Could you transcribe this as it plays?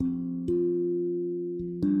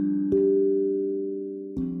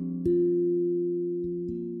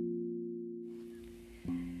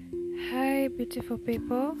beautiful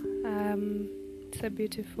people. It's a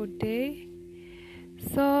beautiful day.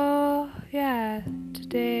 So, yeah,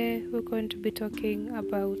 today we're going to be talking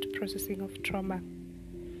about processing of trauma.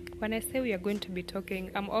 When I say we are going to be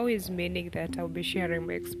talking, I'm always meaning that I'll be sharing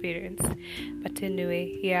my experience. But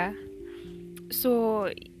anyway, yeah.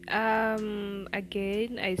 So,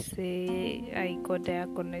 again, I say I got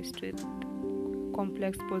diagnosed with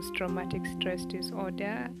complex post-traumatic stress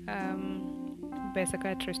disorder by a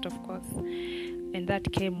psychiatrist, of course, and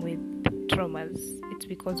that came with traumas. It's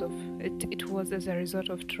because of it was as a result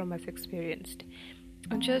of traumas experienced.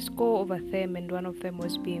 I'll just go over them, and one of them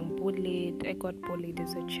was being bullied. I got bullied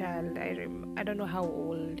as a child. I don't know how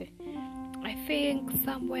old. I think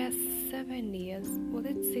somewhere 7 years. Was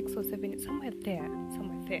it 6 or 7? Somewhere there.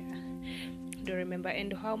 I don't remember.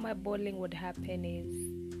 And how my bullying would happen is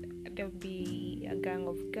there would be a gang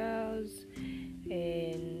of girls,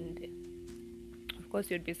 and of course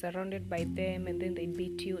you'd be surrounded by them, and then they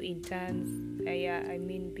beat you in turns. I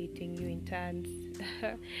mean beating you in turns.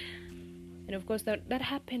 And of course that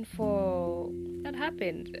happened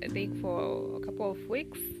I think for a couple of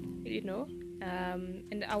weeks,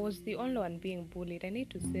 and I was the only one being bullied. I need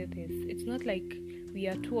to say this. It's not like we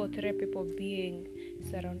are 2 or 3 people being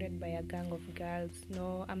surrounded by a gang of girls.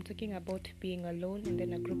 No, I'm talking about being alone and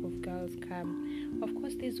then a group of girls come. Of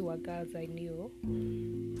course, these were girls I knew.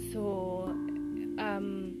 So,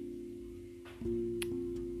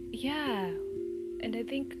 yeah. And I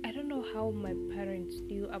don't know how my parents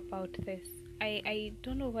knew about this. I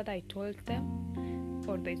don't know whether I told them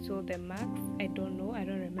or they saw the marks. I don't know. I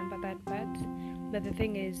don't remember that part. But the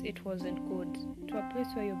thing is, it wasn't good. To a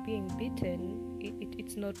place where you're being beaten,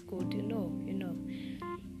 it's not good, you know.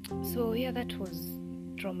 So yeah, that was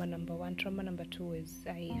trauma number 1. Trauma number 2 is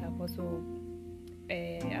I have also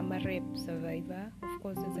I'm a rape survivor, of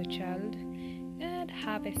course, as a child, and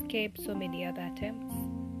have escaped so many other attempts.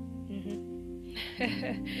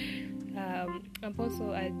 I'm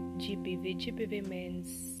also a GBV. GBV means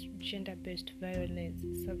gender-based violence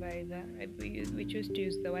survivor. We choose to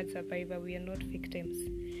use the word survivor. We are not victims.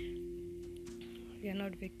 And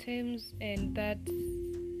that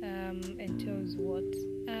entails what?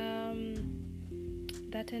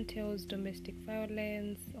 That entails domestic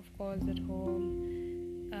violence, of course, at home.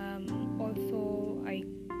 Also,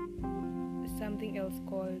 something else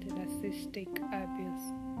called narcissistic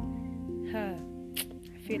abuse. I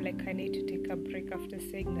feel like I need to take a break after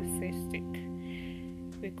saying narcissistic,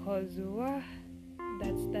 because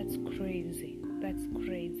that's crazy.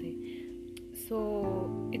 So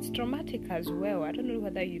it's traumatic as well. I don't know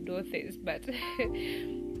whether you know this, but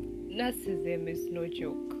narcissism is no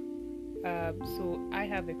joke. So I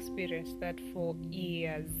have experienced that for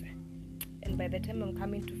years, and by the time I'm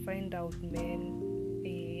coming to find out, man,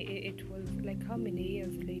 it was like how many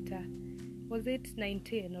years later? Was it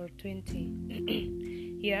 19 or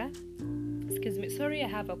 20? Yeah? Excuse me. Sorry, I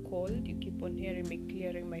have a cold. You keep on hearing me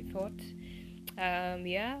clearing my thoughts.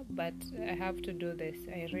 But I have to do this.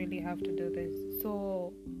 I really have to do this.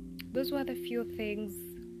 So, those were the few things,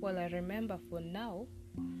 I remember for now.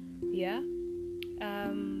 Yeah?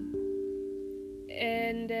 And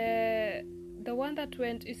the one that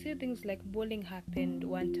went, you see, things like bullying happened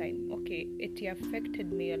one time. Okay, it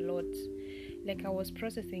affected me a lot. Like I was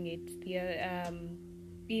processing it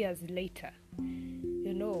years later,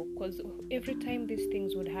 because every time these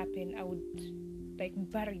things would happen, I would like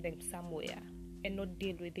bury them somewhere and not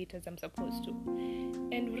deal with it as I'm supposed to.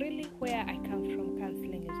 And really, where I come from,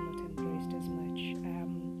 counseling is not embraced as much.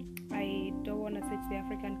 I don't want to say it's the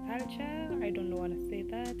African culture. I don't want to say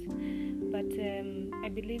that, but I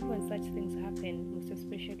believe when such things happen, most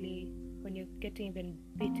especially when you're getting even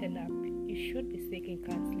beaten up, you should be seeking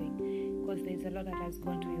counseling, because there's a lot that has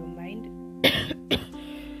gone to your mind.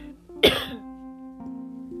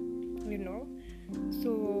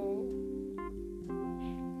 So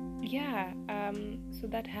yeah, so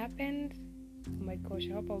that happened. Oh my gosh,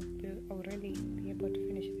 I hope I'll really be able to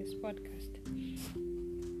finish this podcast.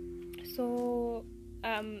 So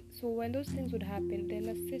when those things would happen, the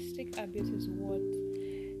narcissistic abuse is what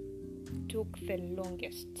took the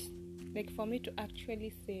longest. Like for me to actually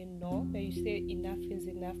say no, when you say enough is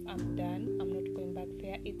enough, I'm done, I'm not going back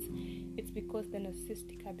there, it's because the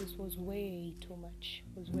narcissistic abuse was way too much.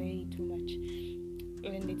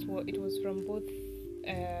 And it was from both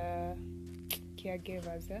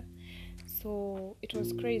caregivers. So it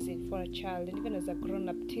was crazy for a child, and even as a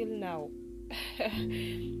grown-up till now.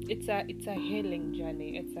 It's a healing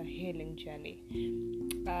journey.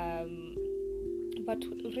 But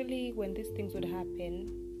really, when these things would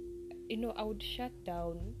happen, I would shut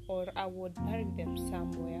down, or I would bury them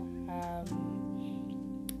somewhere.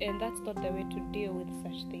 and that's not the way to deal with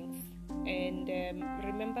such things. And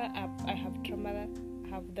remember, I have trauma. I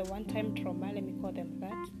have the one-time trauma. Let me call them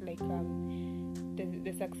that. Like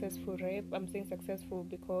the successful rape. I'm saying successful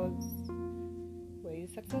because were you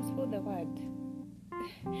successful? The word,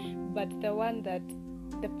 but the one that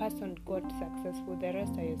the person got successful. The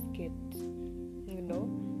rest I escaped. You know.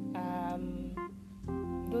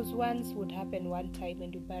 Those ones would happen one time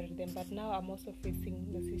and you bury them, but now I'm also facing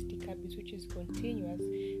narcissistic abuse, which is continuous,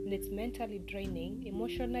 and it's mentally draining.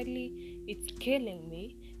 Emotionally, it's killing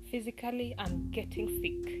me. Physically, I'm getting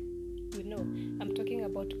sick. You know, I'm talking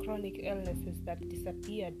about chronic illnesses that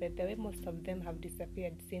disappeared, but the way most of them have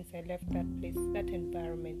disappeared since I left that place, that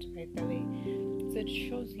environment, by the way. So it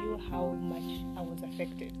shows you how much I was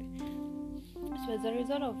affected. So as a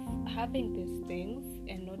result of having these things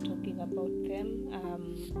and not talking about them,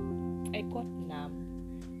 I got numb.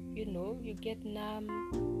 You know, you get numb.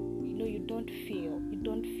 You know, you don't feel.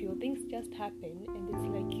 Things just happen, and it's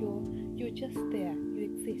like you're just there. You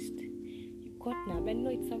exist. You got numb. I know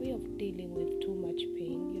it's a way of dealing with too much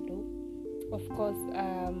pain. You know, of course,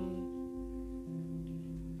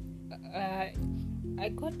 I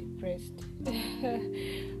got depressed.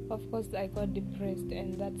 Of course, I got depressed,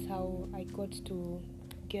 and that's how I got to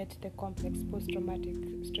get the complex post-traumatic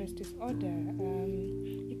stress disorder.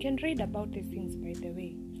 You can read about these things, by the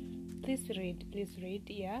way. Please read.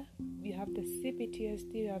 Yeah, you have the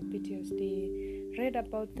CPTSD, you have PTSD. Read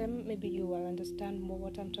about them. Maybe you will understand more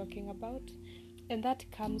what I'm talking about. And that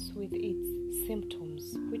comes with its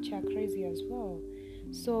symptoms, which are crazy as well.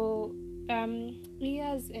 So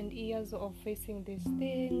years and years of facing these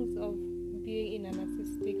things, of being in a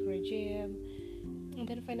narcissistic regime, and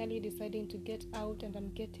then finally deciding to get out, and I'm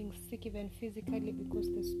getting sick even physically because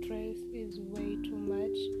the stress is way too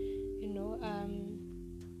much. You know,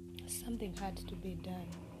 something had to be done,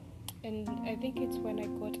 and I think it's when I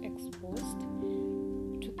got exposed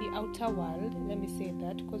to the outer world. Let me say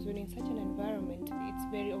that, because when in such an environment, it's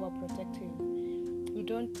very overprotective. You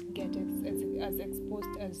don't get as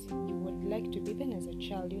exposed as you would like to be. Even as a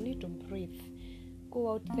child, you need to breathe,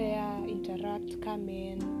 go out there, interact, come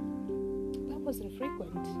in. That wasn't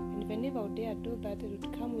frequent, and whenever I would dare do that, it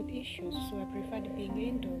would come with issues, so I preferred being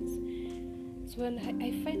indoors. So when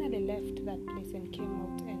I finally left that place and came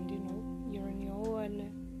out, and you know, you're on your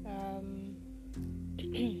own,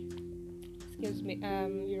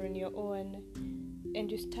 you're on your own, and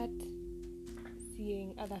you start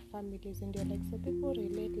seeing other families, and you're like, so people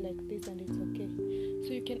relate like this, and it's okay.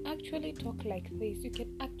 So you can actually talk like this, you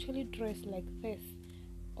can actually dress like this.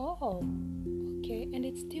 Oh, okay, and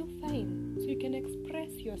it's still fine. So you can express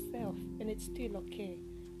yourself, and it's still okay.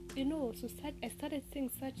 You know, so I started seeing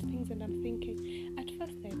such things, and I'm thinking, at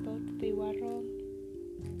first I thought they were wrong,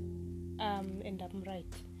 and I'm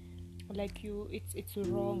right. Like it's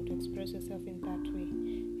wrong to express yourself in that way,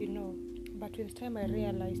 you know. But with time I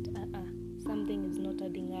realized, something is not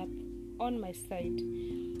adding up on my side.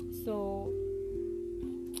 So,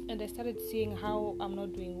 and I started seeing how I'm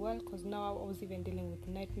not doing well, because now I was even dealing with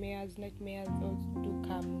nightmares. Nightmares do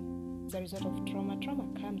come as a result of trauma. Trauma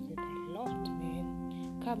comes with a lot,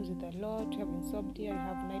 man. Comes with a lot. You have insomnia, you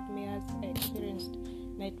have nightmares. I experienced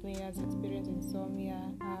nightmares, experienced insomnia.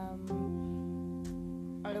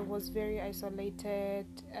 I was very isolated.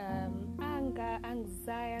 Anger,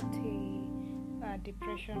 anxiety,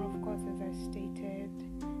 depression, of course, as I stated.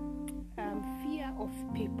 Fear of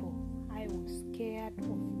people. I was scared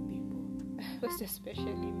of people, most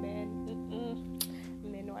especially men.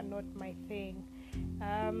 Men were not my thing.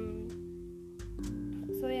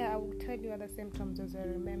 So yeah, I will tell you other symptoms as I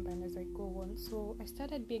remember and as I go on. So I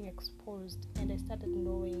started being exposed, and I started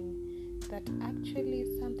knowing that actually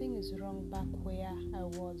something is wrong back where I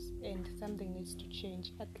was, and something needs to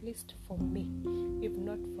change, at least for me, if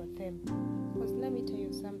not for them. Because let me tell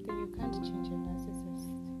you something, you can't change a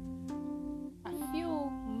narcissist. A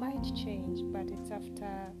few might change, but it's after,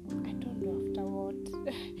 I don't know after what.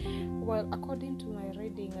 Well, according to my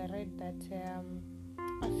reading, I read that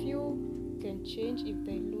a few can change if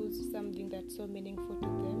they lose something that's so meaningful to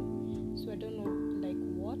them. So I don't know like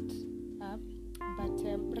what, but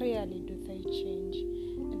rarely do they change.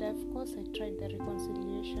 And of course I tried the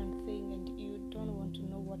reconciliation thing, and you don't want to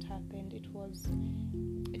know what happened. It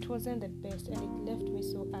wasn't the best, and it left me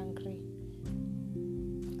so angry.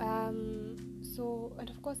 So, and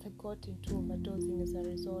of course I got into overdosing as a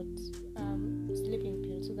result, sleeping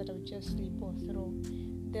pills so that I would just sleep all through.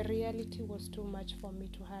 The reality was too much for me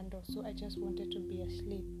to handle, so I just wanted to be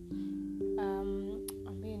asleep.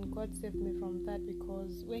 God saved me from that,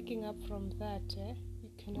 because waking up from that, you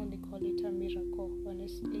can only call it a miracle,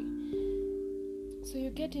 honestly. So you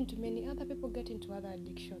get into many other people get into other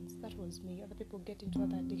addictions. That was me. Other people get into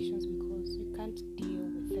other addictions because you can't deal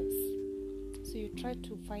with this. So you try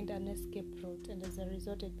to find an escape route, and as a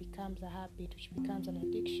result, it becomes a habit, which becomes an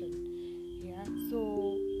addiction. Yeah.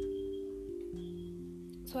 So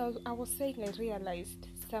I was saying I realized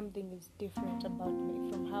something is different about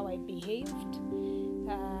me from how I behaved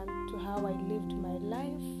to how I lived my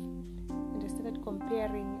life, and I started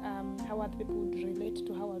comparing how other people would relate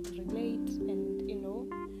to how I would relate, and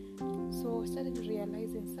so I started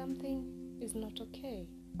realizing something is not okay.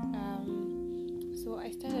 So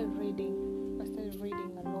I started reading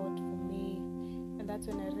a lot for me, and that's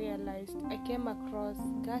when I realized I came across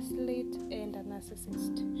Gaslit and a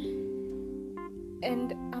narcissist.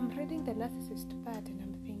 And I'm reading the narcissist part, and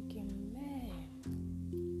I'm thinking, man,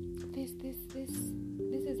 this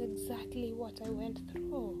is exactly what I went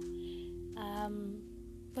through.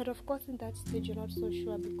 But of course, in that stage, you're not so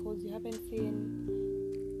sure because you haven't seen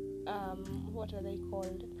what are they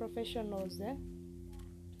called, professionals,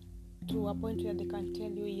 to a point where they can tell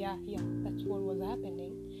you, yeah, that's what was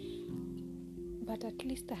happening. But at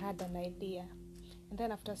least I had an idea. And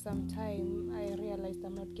then after some time, I realized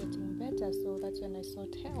I'm not getting better, so that's when I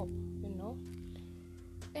sought help,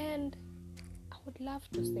 And I would love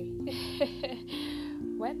to say,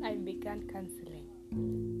 when I began counseling,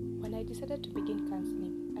 when I decided to begin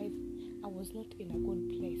counseling, I was not in a good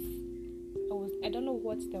place. I don't know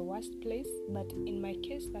what's the worst place, but in my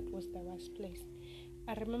case, that was the worst place.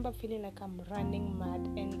 I remember feeling like I'm running mad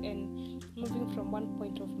and moving from one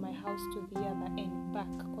point of my house to the other and back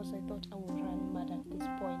because I thought I would run mad at this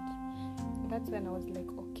point. That's when I was like,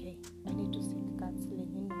 okay, I need to seek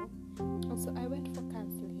counseling, Also, I went for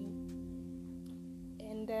counseling,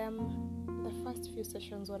 and the first few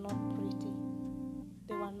sessions were not pretty.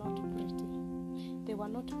 They were not pretty. They were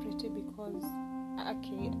not pretty because, a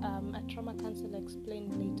trauma counselor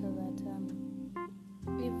explained later that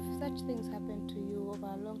if such things happen to you over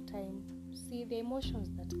a long time, see the emotions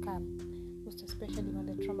that come, most especially when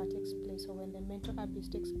the trauma takes place or when the mental abuse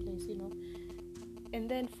takes place, And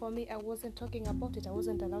then for me, I wasn't talking about it. I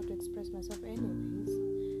wasn't allowed to express myself anyways.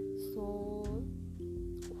 So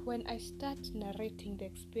when I start narrating the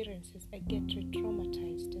experiences, I get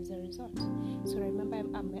re-traumatized as a result. So remember,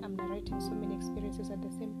 I'm narrating so many experiences at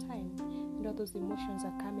the same time, and all those emotions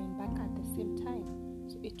are coming back at the same time.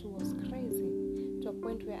 So it was crazy, to a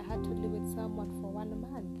point where I had to live with someone for 1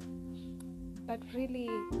 month. But really,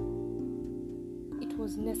 it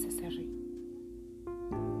was necessary.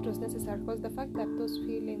 It was necessary because the fact that those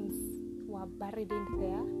feelings were buried in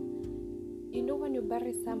there, when you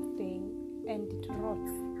bury something and it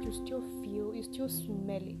rots, you still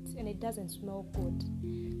smell it, and it doesn't smell good,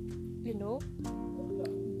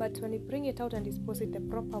 But when you bring it out and dispose it the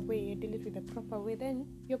proper way, deal it with the proper way, then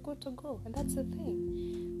you're good to go. And that's the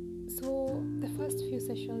thing. So the first few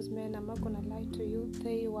sessions, man, I'm not gonna lie to you,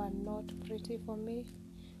 they were not pretty for me,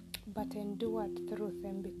 but I endured through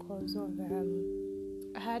them because of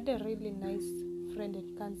I had a really nice friend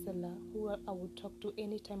and counselor who I would talk to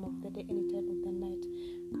any time of the day, any time of the night.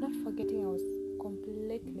 Not forgetting I was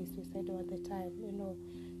completely suicidal at the time,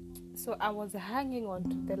 So I was hanging on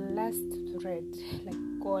to the last thread, like,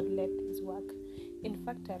 God, let this work. In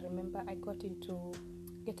fact, I remember I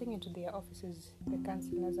getting into their offices, the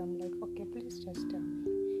counselors. I'm like, okay, please just tell me,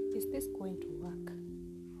 is this going to work?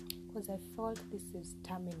 Because I felt this is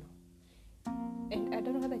terminal. And I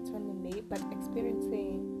don't know whether it's only me, but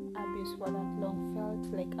experiencing abuse for that long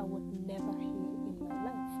felt like I would never heal in my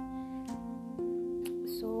life.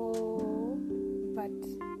 So, but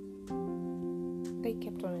they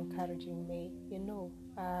kept on encouraging me,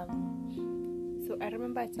 So I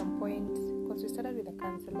remember at some point, because we started with a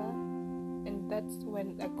counselor, and that's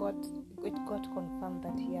when it got confirmed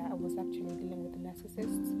that I was actually dealing with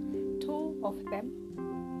narcissists, 2 of them.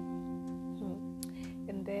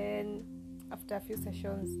 And then after a few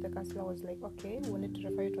sessions, the counselor was like, okay, we need to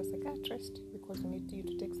refer you to a psychiatrist because we need you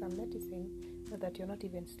to take some medicine, so that you're not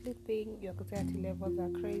even sleeping, your anxiety levels are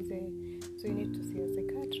crazy, so you need to see a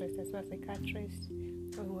psychiatrist. I saw a psychiatrist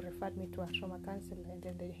who referred me to a trauma counselor, and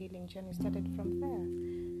then the healing journey started from there.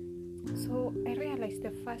 So I realized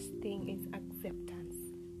the first thing is acceptance.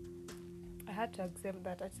 I had to accept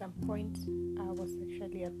that at some point I was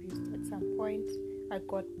sexually abused. At some point I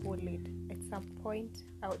got bullied. At some point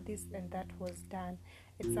this and that was done.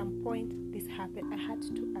 At some point this happened. I had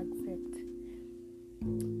to accept.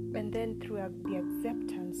 And then through the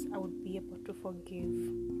acceptance, I would be able to forgive.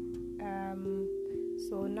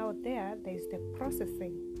 So now there is the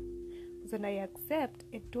processing. So when I accept,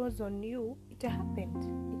 it was on you. It happened.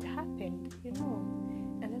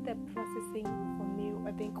 And then the processing for me,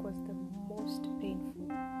 I think, was the most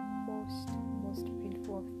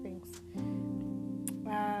painful of things.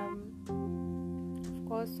 Of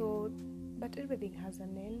course, so, but everything has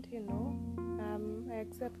an end, I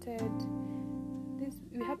accepted this.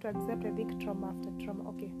 We have to accept a big trauma after trauma.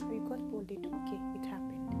 Okay, we got bullied. Okay, it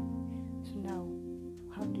happened. So now,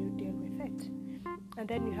 how do you deal with it? And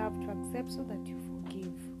then you have to accept so that you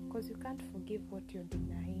forgive, because you can't forgive what you're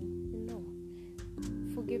denying.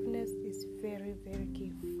 Forgiveness is very, very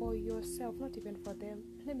key for yourself, not even for them.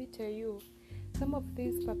 Let me tell you, some of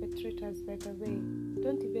these perpetrators, by the way,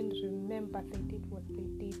 don't even remember they did what they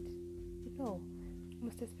did.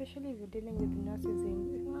 Most especially if you're dealing with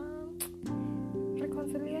narcissism,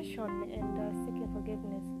 reconciliation and seeking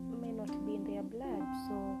forgiveness may not be in their blood.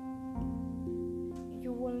 So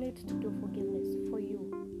you will need to do forgiveness for you,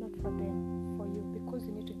 not for them, for you, because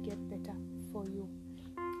you need to get better for you.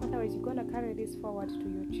 Otherwise, you're gonna carry this forward to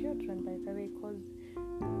your children, by the way, because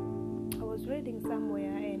I was reading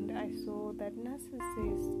somewhere and I saw that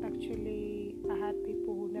narcissists actually had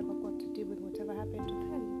people who never got to deal with whatever happened to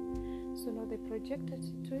them. So now they project it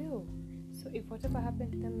to you. So if whatever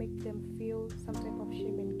happened to them make them feel some type of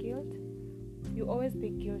shame and guilt, you always be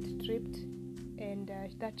guilt tripped, and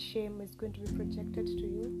that shame is going to be projected to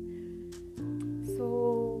you.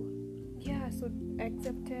 So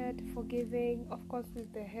accepted, forgiving, of course,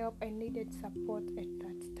 with the help. I needed support at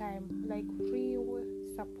that time, like real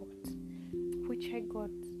support, which I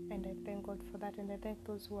got, and I thank God for that, and I thank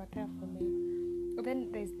those who are there for me.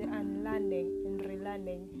 Then there's the unlearning and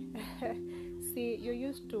relearning. See, you're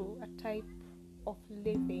used to a type of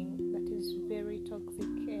living that is very toxic,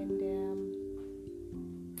 and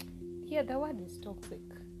the word is toxic,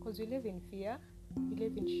 because you live in fear, you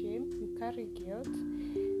live in shame, you carry guilt,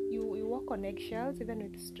 you walk on eggshells even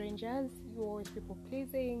with strangers, you're always people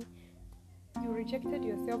pleasing, you rejected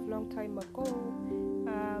yourself long time ago,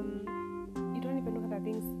 you don't even know whether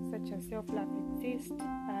things such as self-love exist,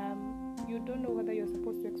 you don't know whether you're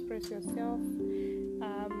supposed to express yourself,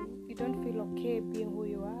 you don't feel okay being who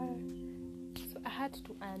you are. So I had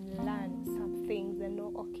to unlearn some things and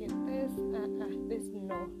know, okay, this is a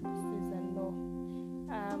no.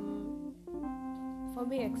 For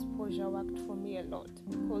me, exposure worked for me a lot,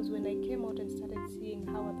 because when I came out and started seeing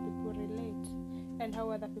how other people relate and how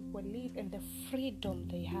other people live and the freedom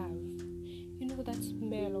they have, that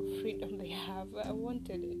smell of freedom they have, I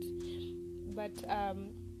wanted it. But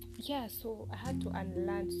so I had to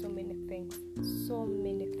unlearn so many things, so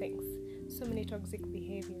many toxic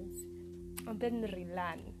behaviors, and then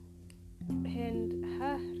relearn. And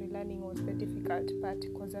relearning was the difficult part,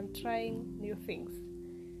 because I'm trying new things.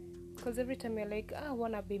 Because every time you're like, I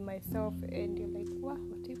want to be myself, and you're like, what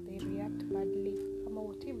if they react badly?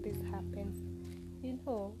 What if this happens?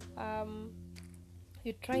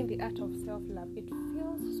 You're trying the art of self-love. It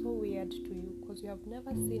feels so weird to you, because you have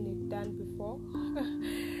never seen it done before.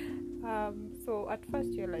 So at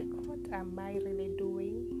first you're like, what am I really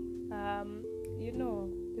doing?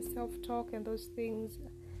 The self-talk and those things.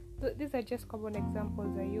 These are just common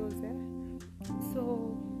examples I use.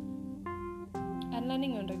 So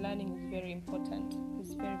unlearning and relearning is very important.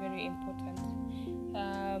 It's very, very important.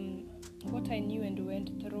 What I knew and went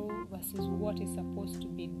through versus what is supposed to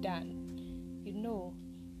be done.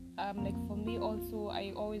 Like for me also,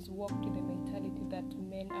 I always walked with the mentality that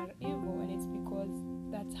men are evil, and it's because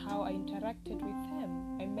that's how I interacted with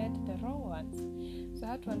them. I met the wrong ones. So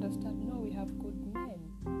I had to understand, no, we have good men.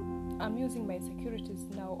 I'm using my insecurities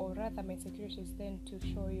now, or rather my insecurities then, to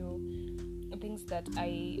show you things that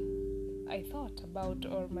I thought about,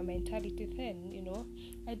 or my mentality then.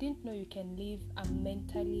 I didn't know you can live a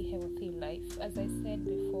mentally healthy life. As I said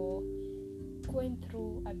before, going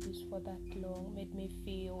through abuse for that long made me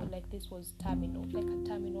feel like this was terminal, like a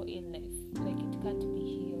terminal illness, like it can't be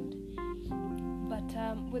healed. But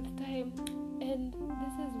with time, and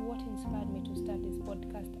this is what inspired me to start this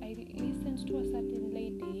podcast, I listened to a certain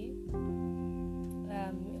lady.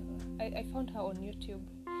 I found her on YouTube,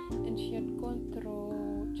 and she had gone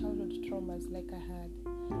through childhood traumas like I had,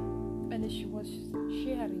 and she was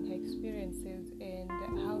sharing her experiences and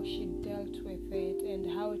how she dealt with it and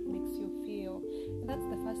how it makes you feel. And that's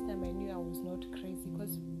the first time I knew I was not crazy,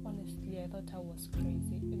 because honestly I thought I was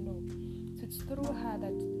crazy. So it's through her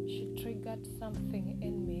that she triggered something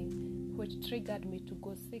in me, which triggered me to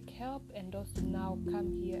go seek help, and also now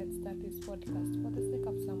come here and start this podcast for the sake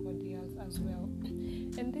of somebody else as well.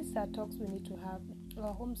 And these are talks we need to have.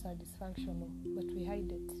 Our homes are dysfunctional, but we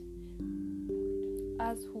hide it.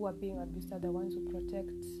 Us who are being abused are the ones who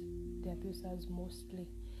protect the abusers mostly.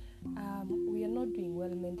 We are not doing well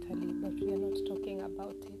mentally, but we are not talking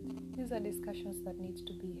about it. These are discussions that need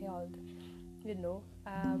to be held.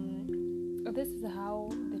 this is how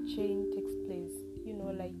the chain takes place.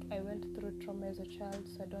 Like I went through trauma as a child,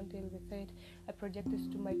 so I don't deal with it. I project this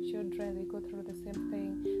to my children, they go through the same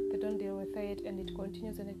thing, they don't deal with it, and it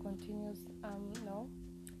continues and it continues. No,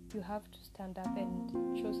 you have to stand up and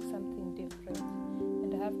choose something different.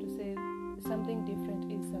 And I have to say, something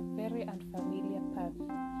different is a very unfamiliar path,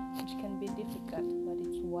 which can be difficult, but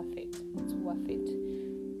it's worth it. It's worth it.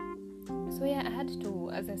 So yeah, I had to,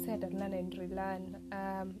 as I said, learn and relearn,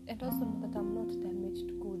 and also know that I'm not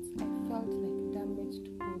damaged goods. I felt like damaged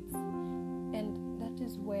goods, and that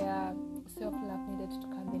is where self-love needed to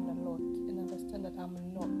come in a lot, and understand that I'm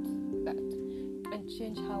not that, and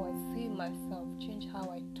change how I see myself, change how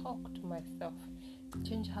I talk to myself,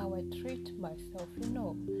 change how I treat myself.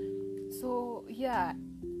 So yeah,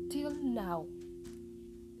 till now,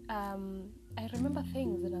 I remember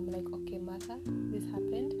things and I'm like, okay, Martha, this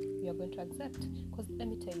happened, you're going to accept, because let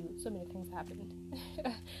me tell you, so many things happened.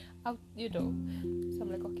 So I'm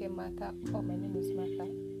like, okay, Martha, oh, my name is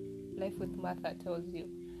Martha, life with Martha tells you,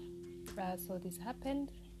 so this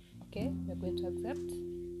happened, okay, you're going to accept.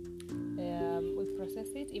 We process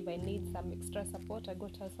it. If I need some extra support, I go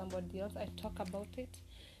tell somebody else, I talk about it,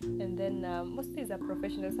 and then mostly is a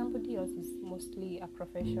professional, somebody else is mostly a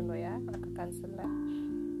professional, yeah, like a counselor.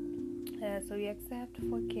 So we accept,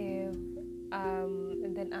 forgive,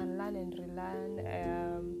 and then unlearn and relearn,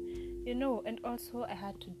 and also I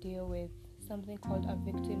had to deal with something called a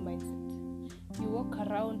victim mindset. You walk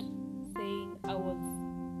around saying I was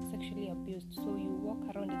sexually abused, so you walk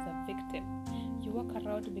around as a victim. You walk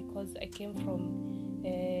around because I came from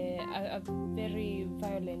a very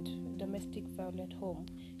violent, domestic violent home.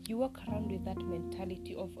 You walk around with that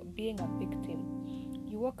mentality of being a victim.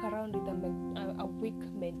 You walk around with a weak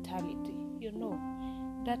mentality.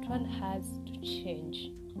 That one has to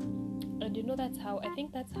change. And that's how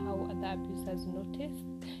other abusers notice.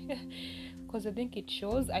 Because I think it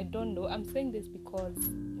shows. I don't know. I'm saying this because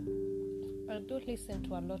I do listen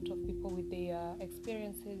to a lot of people with their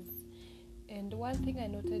experiences. And one thing I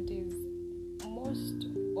noted is most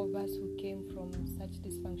of us who came from such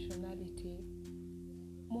dysfunctionality,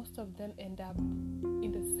 most of them end up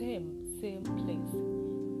in the same place,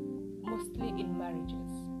 mostly in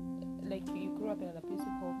marriages. Like you grew up in an abusive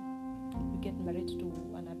home, you get married to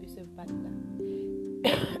an abusive partner.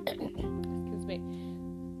 Excuse me.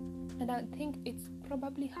 And I think it's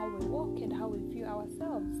probably how we walk and how we view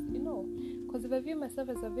ourselves, because if I view myself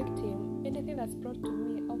as a victim, anything that's brought to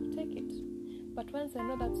me, I'll take it. But once I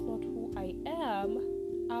know that's not who I am,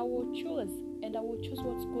 I will choose, and I will choose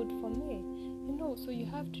what's good for me. So you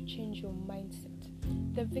have to change your mindset.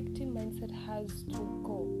 The victim mindset has to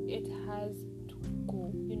go. It has to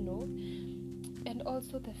go, And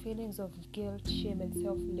also the feelings of guilt, shame, and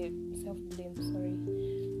self-blame.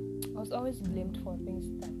 I was always blamed for things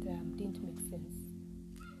that didn't make sense.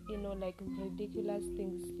 Like ridiculous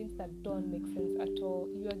things that don't make sense at all.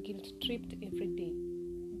 You are guilt-tripped every day.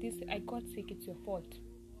 I got sick, it's your fault.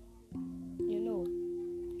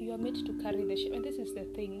 You are meant to carry the shame. And this is the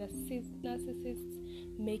thing, narcissists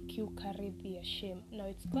make you carry their shame. Now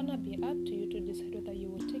it's gonna be up to you to decide whether you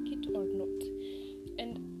will take it or not.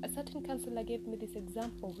 And a certain counselor gave me this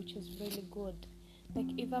example, which is really good.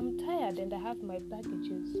 Like if I'm tired and I have my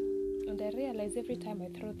baggages, and I realize every time I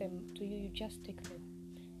throw them to you, you just take them,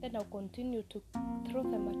 then I'll continue to throw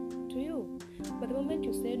them to you. But the moment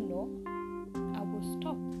you say no, I will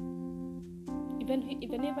stop.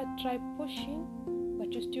 Even if I try pushing,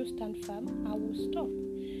 but you still stand firm, I will stop.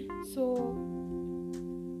 So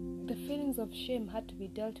the feelings of shame had to be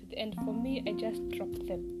dealt with, and for me, I just dropped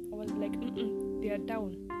them. I was like, they are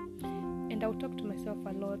down. And I'll talk to myself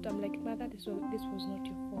a lot. I'm like, Mother, this was not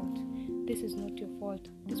your fault. This is not your fault.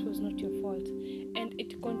 This was not your fault. And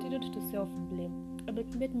it continued to self-blame. And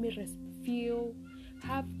it made me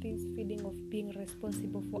have this feeling of being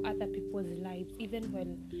responsible for other people's lives, even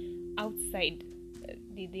when outside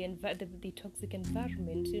the toxic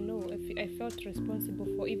environment. I felt responsible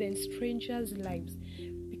for even strangers' lives,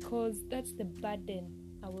 because that's the burden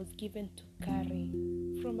I was given to carry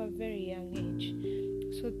from a very young age.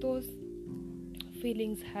 So those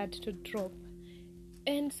feelings had to drop.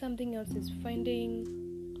 And something else is finding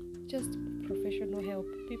just professional help.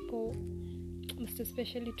 People, most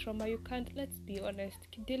especially trauma, you can't, let's be honest,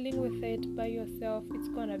 dealing with it by yourself, it's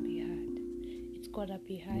gonna be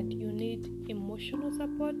hard. You need emotional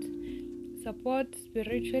support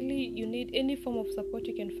spiritually. You need any form of support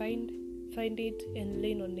you can find it and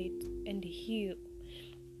lean on it and heal.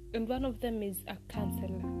 And one of them is a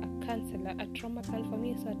counselor, a trauma counselor. For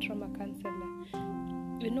me, it's a trauma counselor.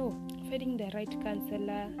 Finding the right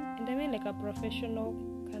counselor, and I mean like a professional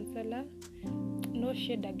counselor, no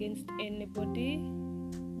shade against anybody,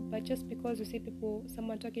 but just because you see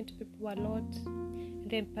someone talking to people a lot, and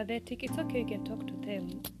they're empathetic, it's okay, you can talk to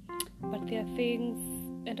them. But there are things,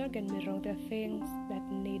 and don't get me wrong, there are things that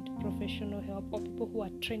need professional help, or people who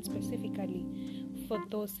are trained specifically for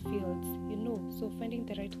those fields, So finding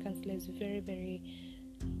the right counselor is very, very,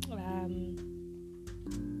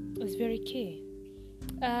 is very key.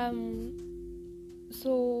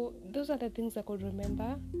 So those are the things I could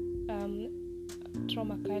remember.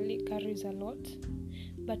 Trauma carries a lot,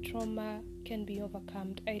 but trauma can be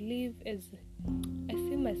overcome. I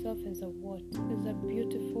see myself as as a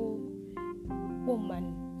beautiful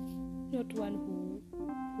woman, not one who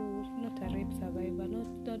not a rape survivor,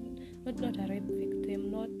 not a rape victim,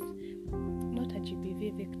 not a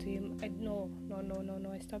GBV victim. No.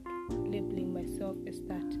 I stopped labeling myself as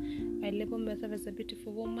that. I label myself as a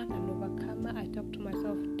beautiful woman, an overcomer. I talk to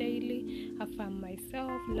myself daily, affirm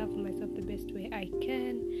myself, love myself the best way I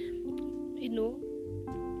can.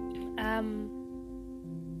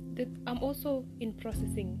 I'm also in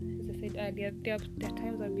processing. As I said earlier, there are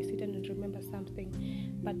times I'll be sitting and remember something,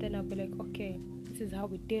 but then I'll be like, okay, this is how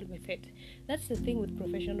we deal with it. That's the thing with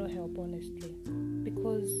professional help, honestly,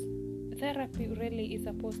 because therapy really is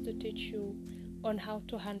supposed to teach you on how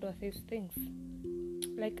to handle these things.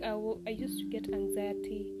 Like I used to get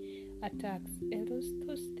anxiety attacks, and those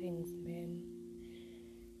things, man.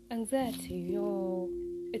 Anxiety,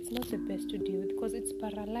 it's not the best to deal with because it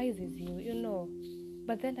paralyzes you.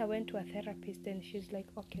 But then I went to a therapist, and she's like,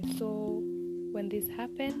 okay, so when this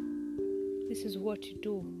happens, this is what you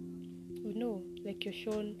do. Like you're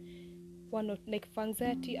shown like for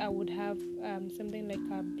anxiety, I would have something like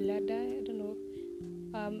a bladder. I don't know.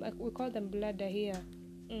 We call them bladder here.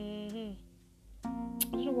 I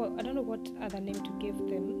don't know what other name to give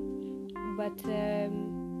them, but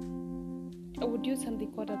I would use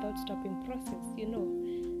something called a thought stopping process.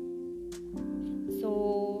 So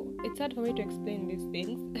it's hard for me to explain these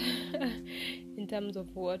things in terms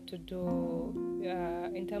of what to do,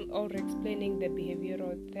 or explaining the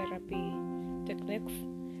behavioral therapy techniques.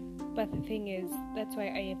 But the thing is, that's why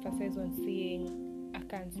I emphasize on seeing a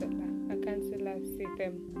counselor, see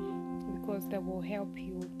them, because that will help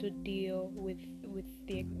you to deal with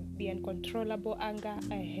the uncontrollable anger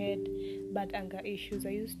I had, bad anger issues. I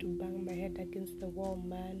used to bang my head against the wall,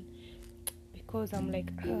 man. Because I'm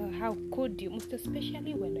like, how could you? Most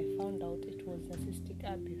especially when I found out it was narcissistic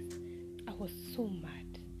abuse. I was so mad.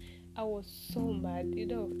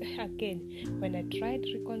 Again, when I tried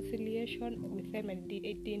reconciliation with them and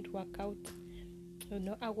it didn't work out,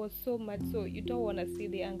 I was so mad. So you don't want to see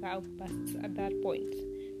the anger outbursts at that point.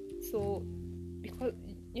 So, because,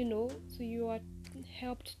 so you are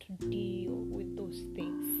helped to deal with those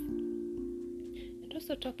things. And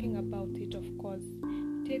also talking about it, of course,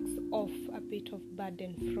 takes off a bit of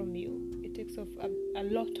burden from you. It takes off a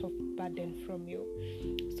lot of burden from you.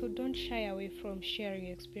 So don't shy away from sharing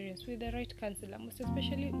your experience with the right counselor. Most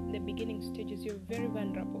especially in the beginning stages, you're very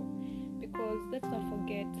vulnerable, because let's not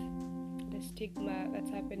forget the stigma that's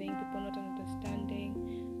happening, people not understanding.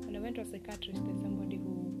 When I went to a psychiatrist, there's somebody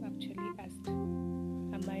who actually asked,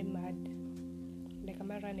 am I mad? Like,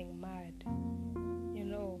 am I running mad?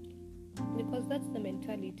 Because that's the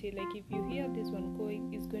mentality. Like, if you hear this one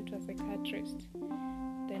is going to a psychiatrist,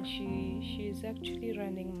 then she is actually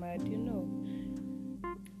running mad.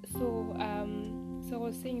 So I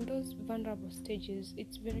was saying, those vulnerable stages,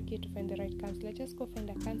 it's very key to find the right counselor. Just go find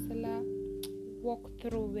a counselor, walk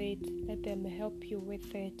through it, let them help you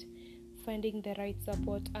with it, finding the right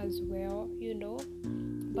support as well.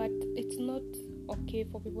 But it's not okay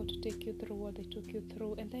for people to take you through what they took you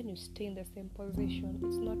through and then you stay in the same position.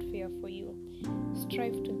 It's not fair for you.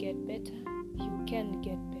 Strive to get better. You can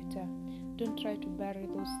get better. Don't try to bury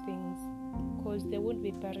those things, because they won't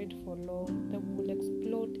be buried for long. They will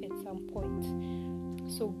explode at some point.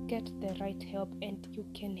 So get the right help and you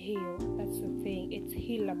can heal. That's the thing. It's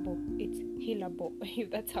healable. If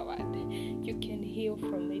that's a word. You can heal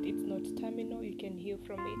from it. It's not terminal. You can heal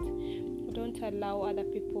from it. Don't allow other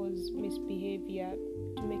people's misbehavior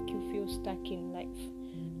to make you feel stuck in life.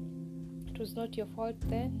 It was not your fault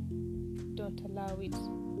then. Don't allow it.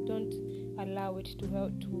 Don't allow it to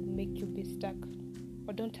make you be stuck,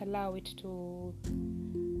 or don't allow it to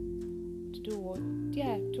do what?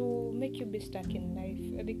 Yeah, to make you be stuck in life.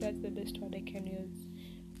 I think that's the best word I can use.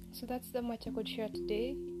 So that's the much I could share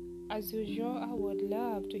today. As usual, I would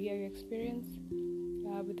love to hear your experience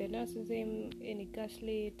with the narcissism, any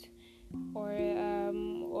gaslit, or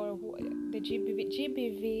the GBV.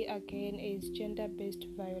 GBV again is gender-based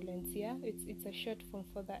violence. Yeah, it's a short form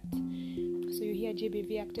for that. So you hear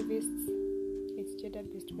GBV activists, it's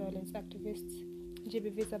gender-based violence activists.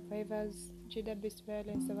 GBV survivors, gender-based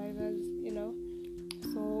violence survivors,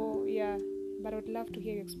 So yeah, but I would love to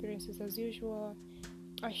hear your experiences as usual.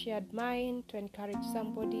 I shared mine to encourage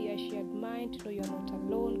somebody. I shared mine to know you're not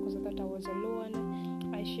alone, because I thought I was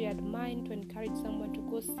alone. I shared mine to encourage someone to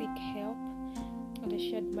go seek help, and I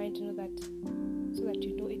shared mine to know that, so that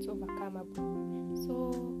you know it's overcomable.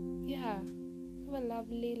 So yeah, have a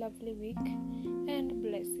lovely, lovely week, and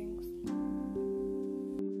blessings.